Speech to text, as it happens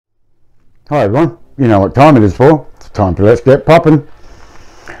Hi everyone, you know what time it is for. It's time for Let's Get Poppin'.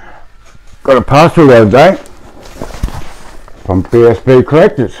 Got a parcel the other day from BSP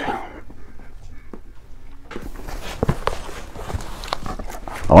Collectors.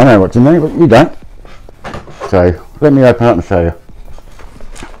 I know what's in there, but you don't. So let me open it up and show you.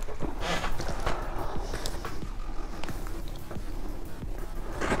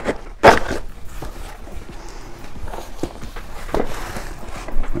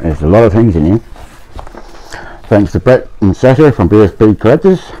 There's a lot of things in here. Thanks to Brett and Sasha from BSP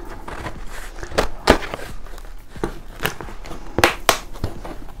Collectors.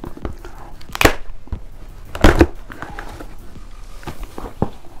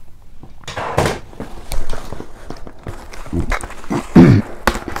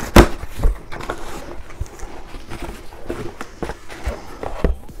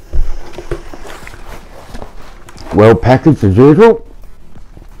 Well packaged as usual.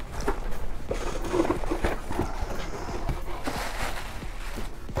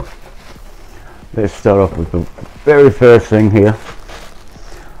 Let's start off with the very first thing here.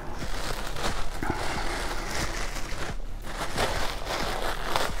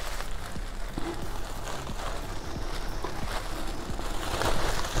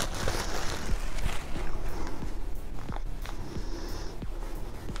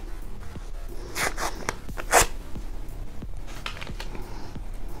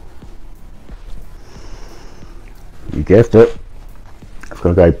 You guessed it. It's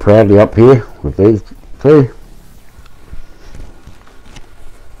going to go proudly up here with these two.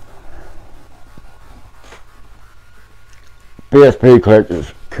 BSP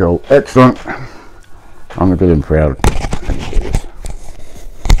Collectors, cool, excellent. I'm going to do them proud.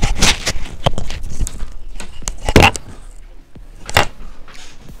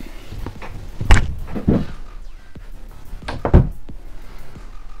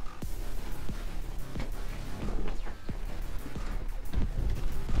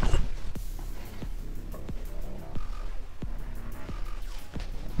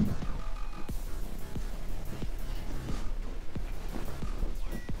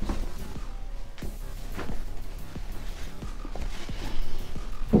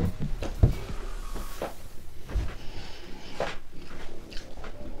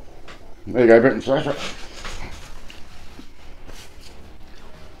 There you go, Brett and Sasha.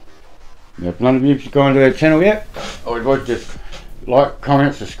 If none of you have gone to their channel yet, I would like to just like,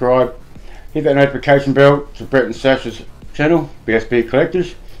 comment, subscribe, hit that notification bell to Brett and Sasha's channel, BSP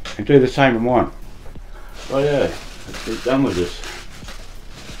Collectors, and do the same in mine. Oh yeah, let's get done with this.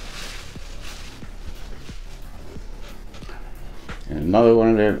 And another one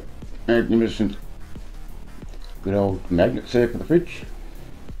of their magnificent good old magnets there for the fridge.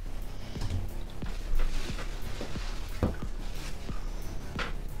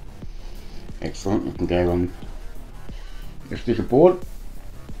 Excellent, you can go on the sticker board.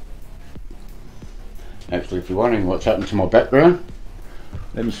 Actually, if you're wondering what's happened to my background,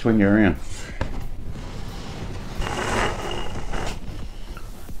 let me swing you around.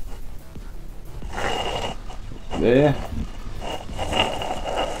 There,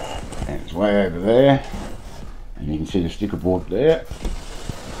 and it's way over there, and you can see the sticker board there.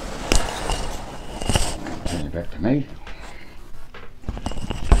 Turn it back to me.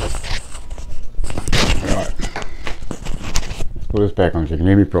 Put this back on so you can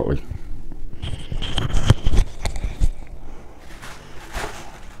hear me properly.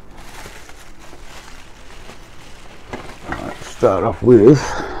 Alright, start off with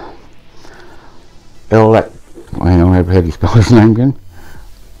hang on, how do you spell his name again?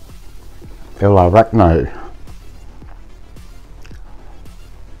 Arachno.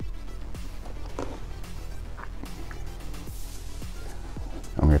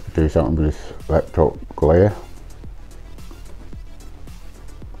 I'm going to have to do something with this laptop glare.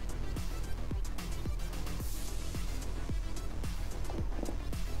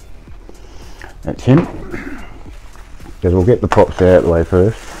 That's him. Because we'll get the pops out of the way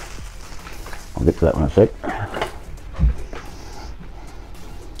first. I'll get to that one in a sec.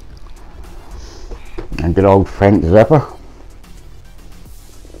 And good old Frank Zappa.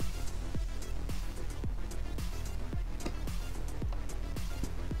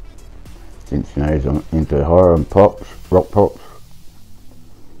 Since you know he's into horror and pops, rock pops.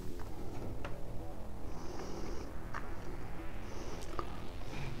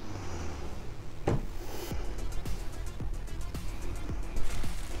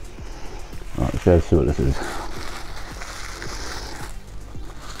 Right, let's see what this is.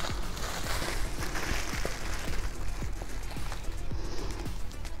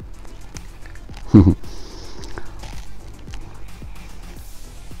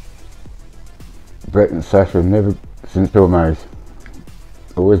 Brett and Sasha have never since to amaze.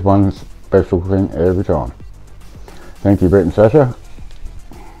 Always one special thing every time. Thank you, Brett and Sasha.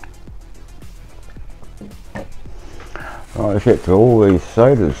 Right, let's get to all these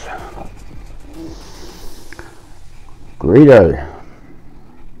sodas. Greedo.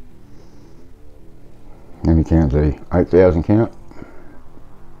 Let me count the 8,000 count.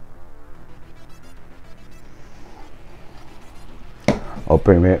 I'll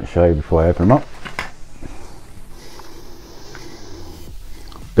bring them out and show you before I open them up.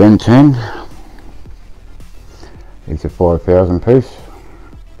 Ben 10. It's a 5,000 piece.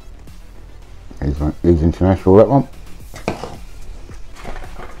 He's international, that one.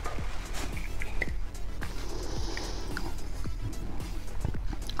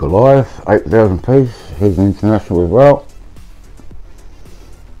 Goliath, 8,000 piece. He's an international as well.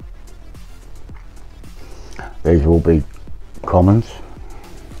 These will be commons.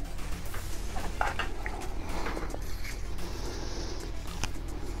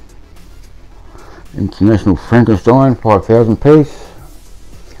 International Frankenstein, 5,000 piece.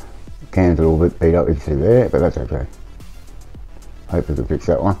 Can's a little bit beat up, you can see there, but that's okay. Hopefully we can fix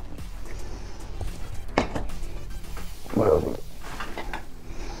that one. What else?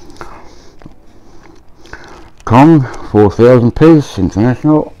 Kong, 4,000 piece,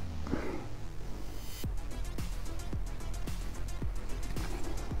 international.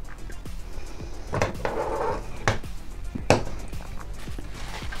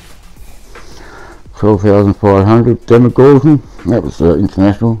 $12,500. Demogorgon, that was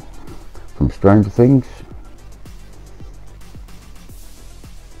international from Stranger Things.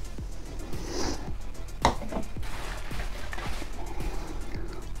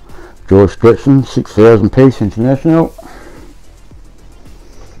 George Stretson, 6,000 piece, international.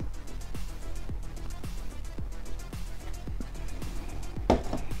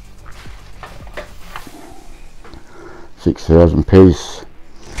 $6,000 piece.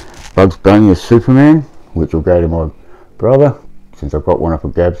 Bugs Bunny as Superman, which will go to my brother, since I've got one up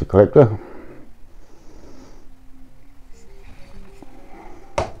at Gabs the Collector.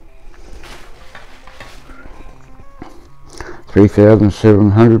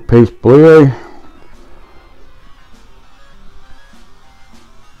 $3,700 piece Blu-ray.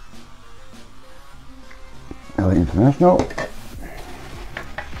 International.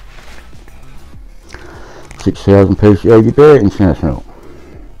 6,000 piece Yogi Bear, international.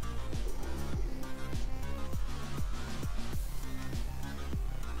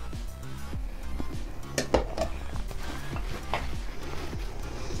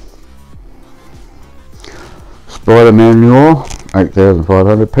 Spider-Man Noir,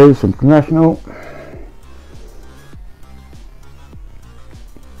 8,500 piece, international.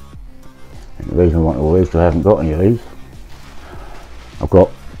 And the reason I want all these is I haven't got any of these. I've got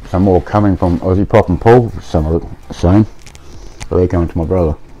some more coming from Aussie Pop and Paul, some of the same, but they're going to my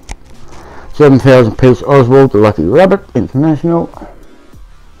brother. 7,000 piece Oswald the Lucky Rabbit, international.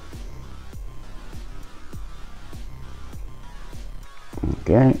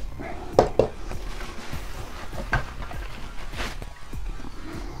 Okay.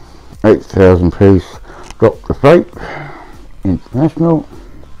 $8,000 piece Dr. Fate, international.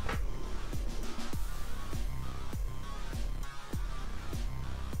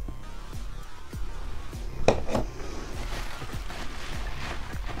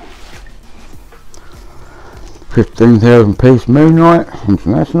 $15,000 piece Moon Knight,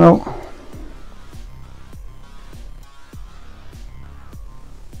 international.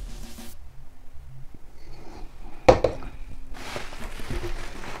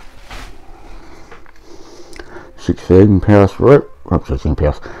 £16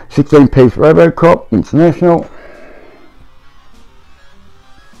 16 piece Robocop, international.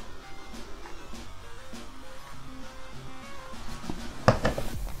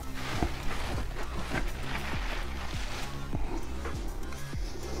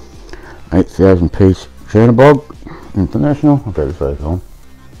 $8,000 piece Chernobog, international. I'll better say it on.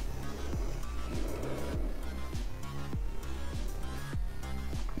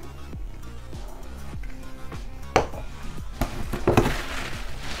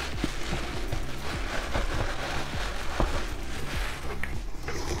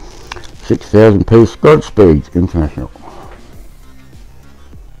 $6,000 piece Godspeed, international.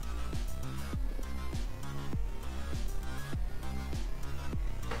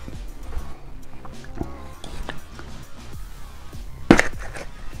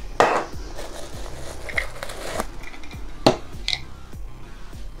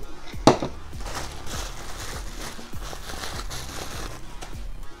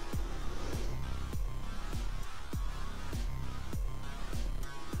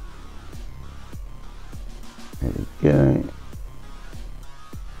 There we go.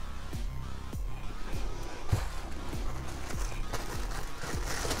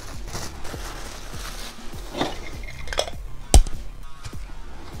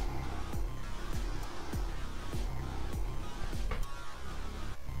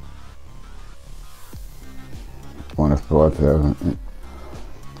 One of 5,000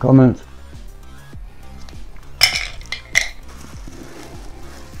 comments.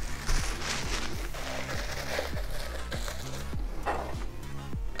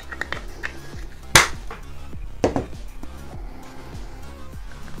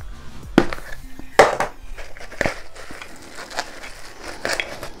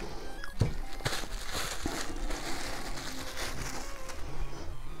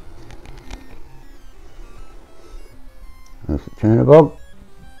 That's the tuna bog.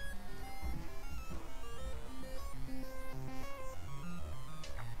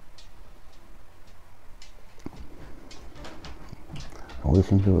 Always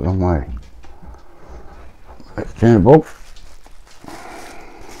seem to do it the wrong way. That's the tuna bog.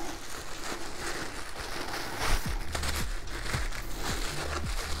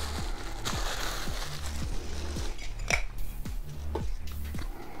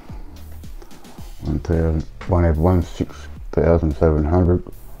 One have 6,700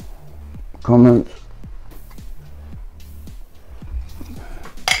 comments.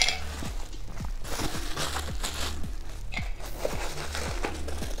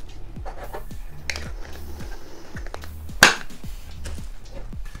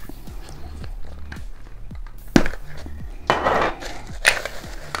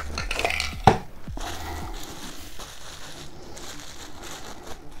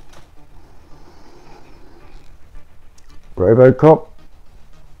 Robocop.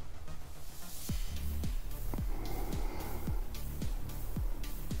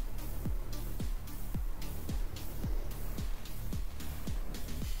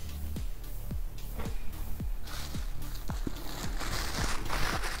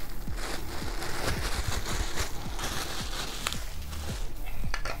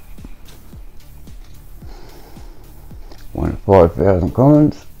 One 5,000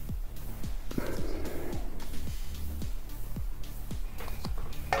 comments.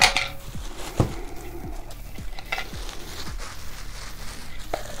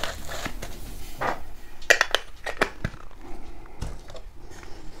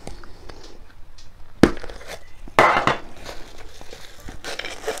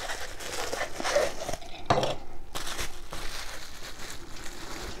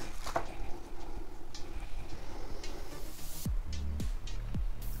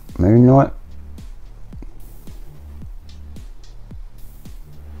 Moonlight.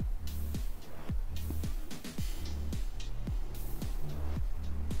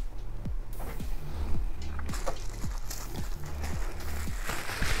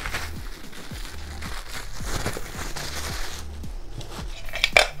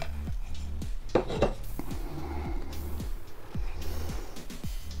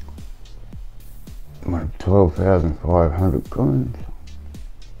 One 12,500 coins.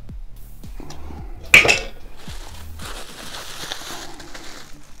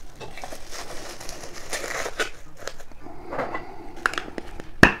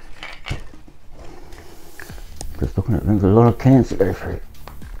 Just looking at things, a lot of cans to go through.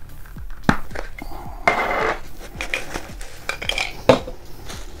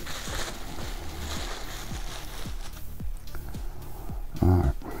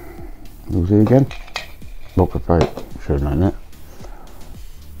 Alright, we'll see again. Box of fate, should have known that.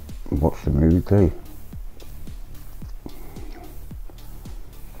 Watch the movie too.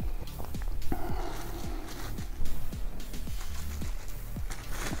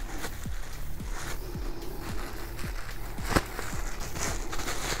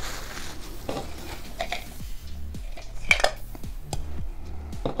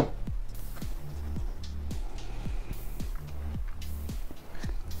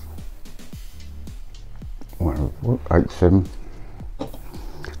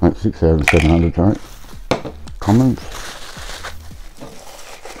 What, 6,700, right? Comments.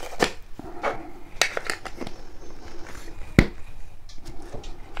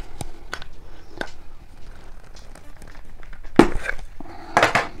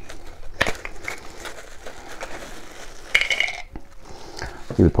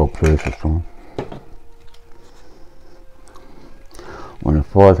 See the pop first this time. One of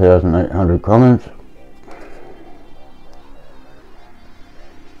 5,800 comments.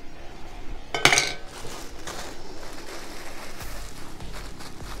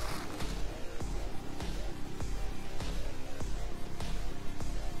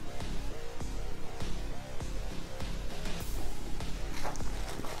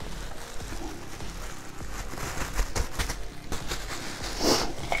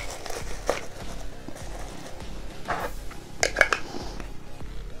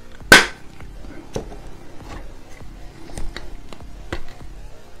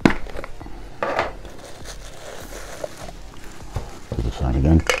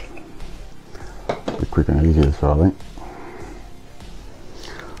 quick and easier, so I think.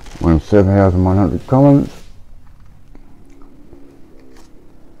 One of 7,100 commons.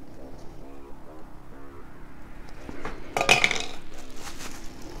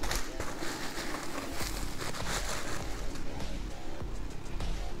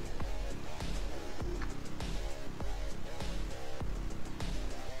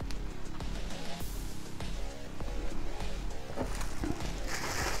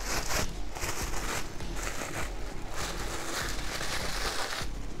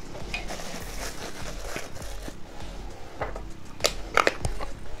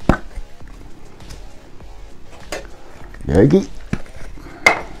 Yogi.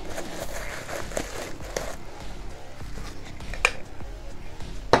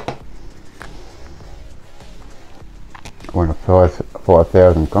 One of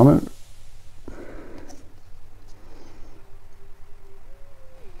 5,000 comments.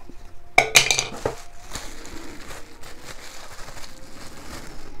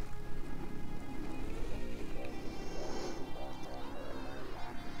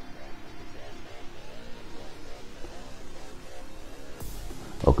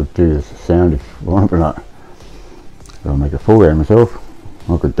 I could do this sound if you want, but I'll make a fool out of myself.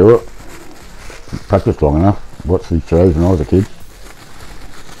 I could do it. Practiced long enough. Watched these shows when I was a kid.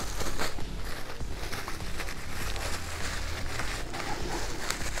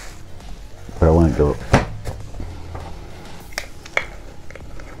 But I won't do it.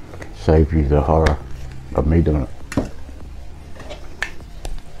 Save you the horror of me doing it.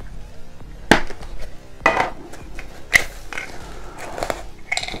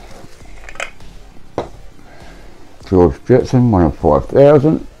 George Jetson, one of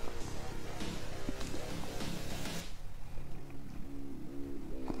 5,000.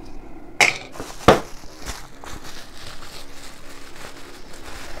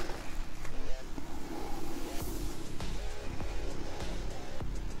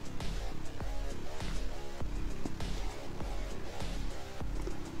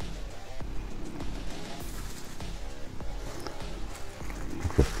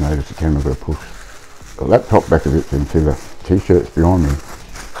 Just noticed the camera got pushed the laptop back a bit into the t-shirts behind me,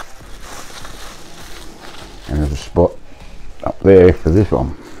 and there's a spot up there for this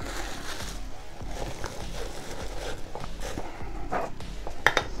one.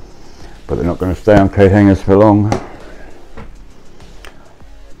 But they're not going to stay on coat hangers for long.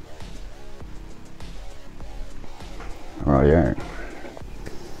 Right, yeah.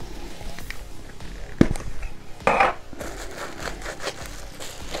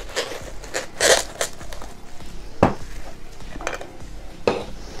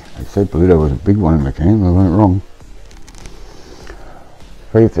 I said Pluto was a big one in the can, I went wrong.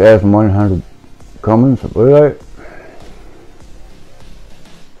 3,100 commons for Pluto.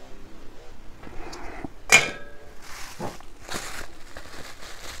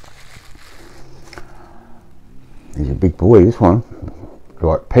 He's a big boy, this one.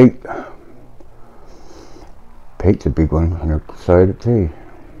 Like Pete. Pete's a big one, and a soda too.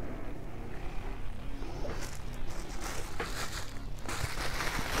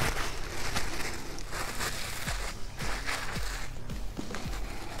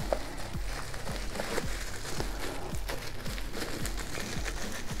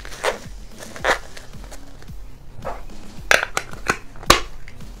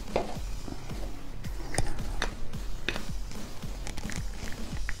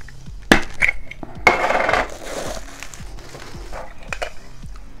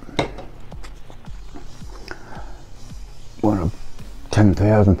 One of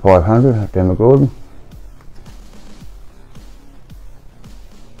 10,500 down the Gordon.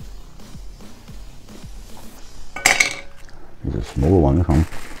 Here's a smaller one, this one.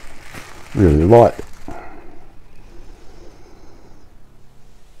 Really light.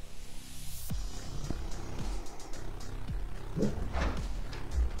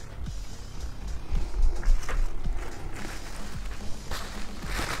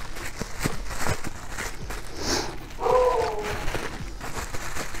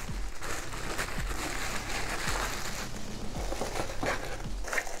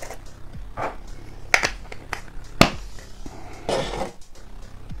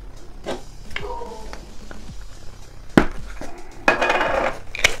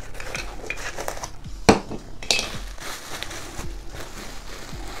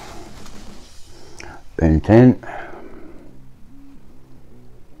 Ben 10.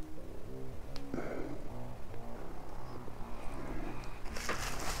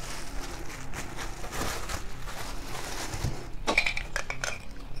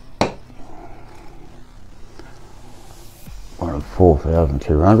 One of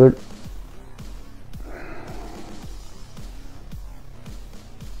 4,200.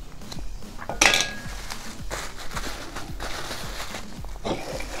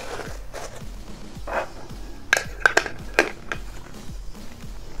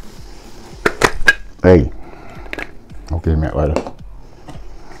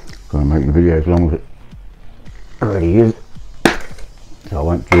 I'm making the video as long as it already is, so I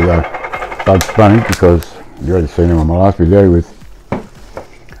won't do Bugs Bunny because you already seen him on my last video with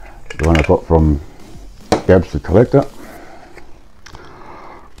the one I got from Gabs the Collector.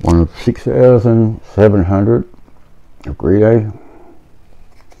 One of 6,700 of Greedo.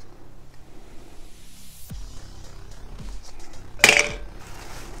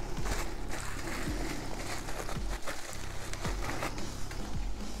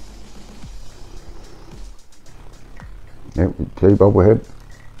 Yep, two bobblehead.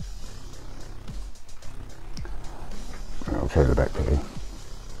 I'll show you the back there.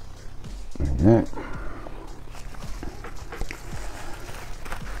 Like that.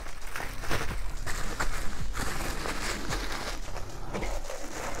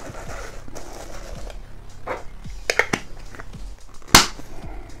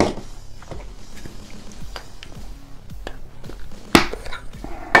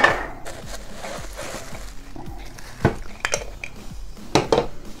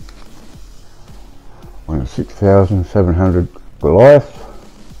 One of 6,700 Goliath.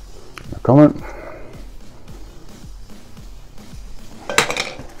 A comment.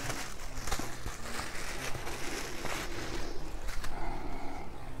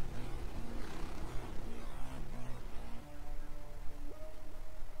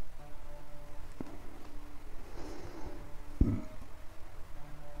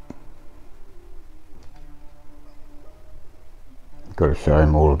 Got to show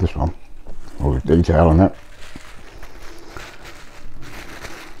him all of this one. All the detail on that.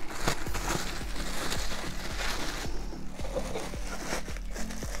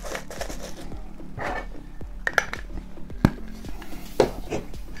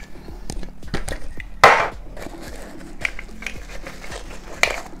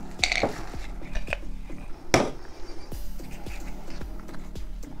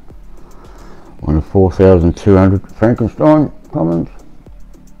 One of 4,200 Frankenstein commons.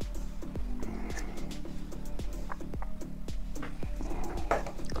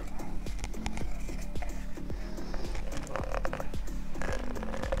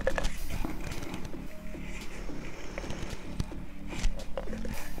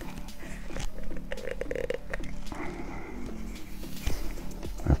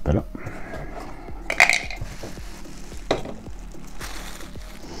 That's better.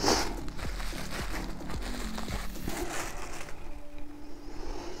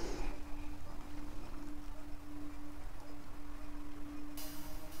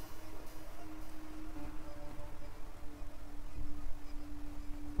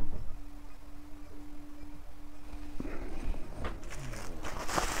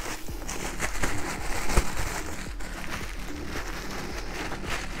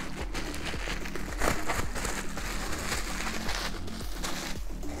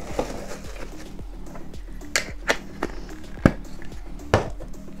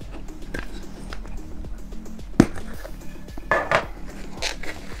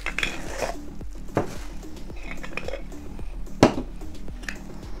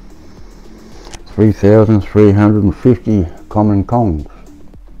 $3,350 common Kongs.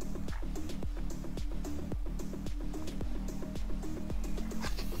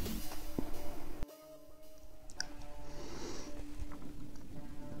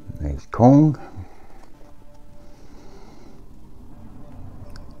 There's Kong.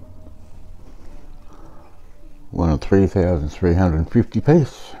 One of 3,350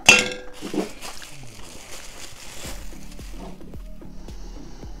 piece.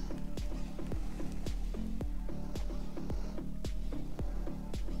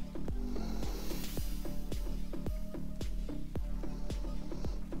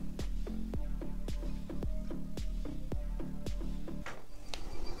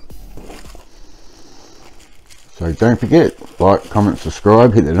 So don't forget, like, comment,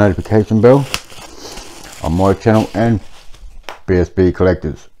 subscribe, hit the notification bell on my channel and BSP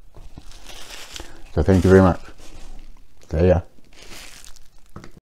Collectors. So thank you very much. See ya.